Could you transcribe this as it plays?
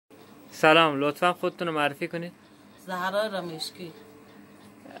سلام، لطفا خودتون رو معرفی کنید. زهرا رمیشکی.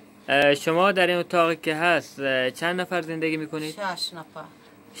 شما در این اتاقی که هست چند نفر زندگی میکنید؟ 6 نفر.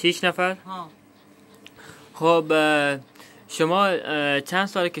 6 نفر؟ ها. خب شما چند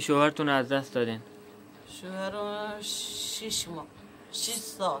ساله که شوهرتون رو از دست دادین؟ شوهرم 6 ماه. 6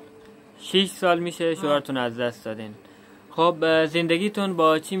 سال. 6 سال میشه شوهرتون رو از دست دادین. خب زندگیتون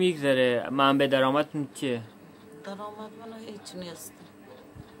با چی میگذره؟ منبع درآمدتون چیه؟ درآمد من هیچ نیست.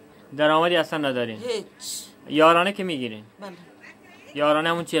 درآمدی اصلا ندارین؟ هیچ. یارانه که میگیرین؟ بله. یارانه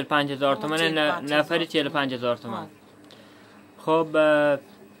همون 45,000 تومنه، نفری 45,000 تومن. خب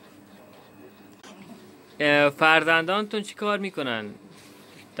فرزندانتون چی کار میکنن؟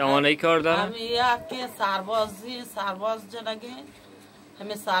 توانایی کار دارن؟ همه یکی سرباز جنگه،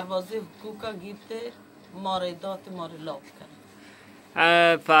 همه سربازی حقوقا گیفته ماردات لاب کرد.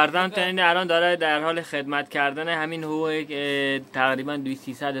 فرزندتون این الان داره در حال خدمت کردن همین حقوق تقریبا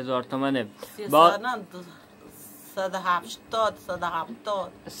 200,000 تومنه.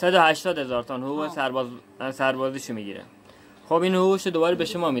 180,000 تومن حقوق سربازیشو میگیره. خب این حقوقشو دوباره به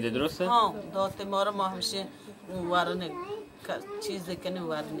شما میده، درسته؟ ها، داد ما رو ما همیشه ورنه چیزی که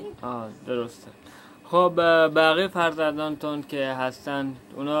نورنه. درسته. خب بقیه فرزندانتون که هستن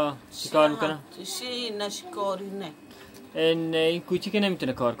اونا چی کار میکنن؟ چی نشکاری نه. این کوچیک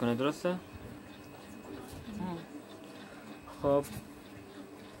نمیتونه کار کنه، درسته؟ خب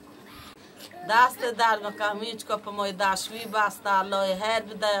دست در نکم هیچ که پمای دشوی بست الله هر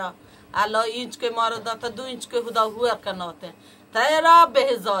بده الله اینچ که ما رو داده دو اینچ که خدا هور کناته تیرا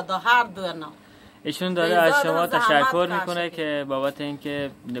به زاده هر دو نه. ایشون داره از شما تشکر میکنه که بابت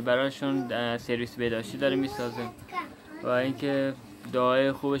اینکه براشون سرویس بهداشتی داره میسازه و اینکه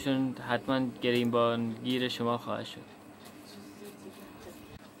دعای خوبشون حتما گریبانگیر شما خواهد شد.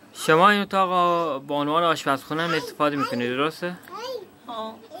 شما این اتاق با عنوان آشپزخونه هم استفاده میکنید، درسته؟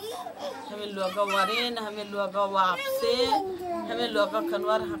 همه لوگا وارین، همه لوگا واپسی، همه لوگا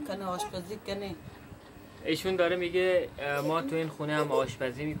کنوار کنه آشپزی کنه. ایشون داره میگه ما تو این خونه هم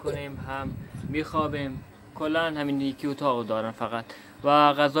آشپزی میکنیم، هم میخوابیم، کلا همین یکی اتاق دارن فقط.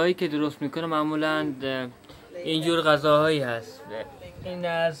 و غذایی که درست میکنه معمولا اینجور غذاهایی هست. این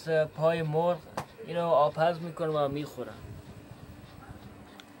از پای مرغ اینو آبپز میکنه و میخورن.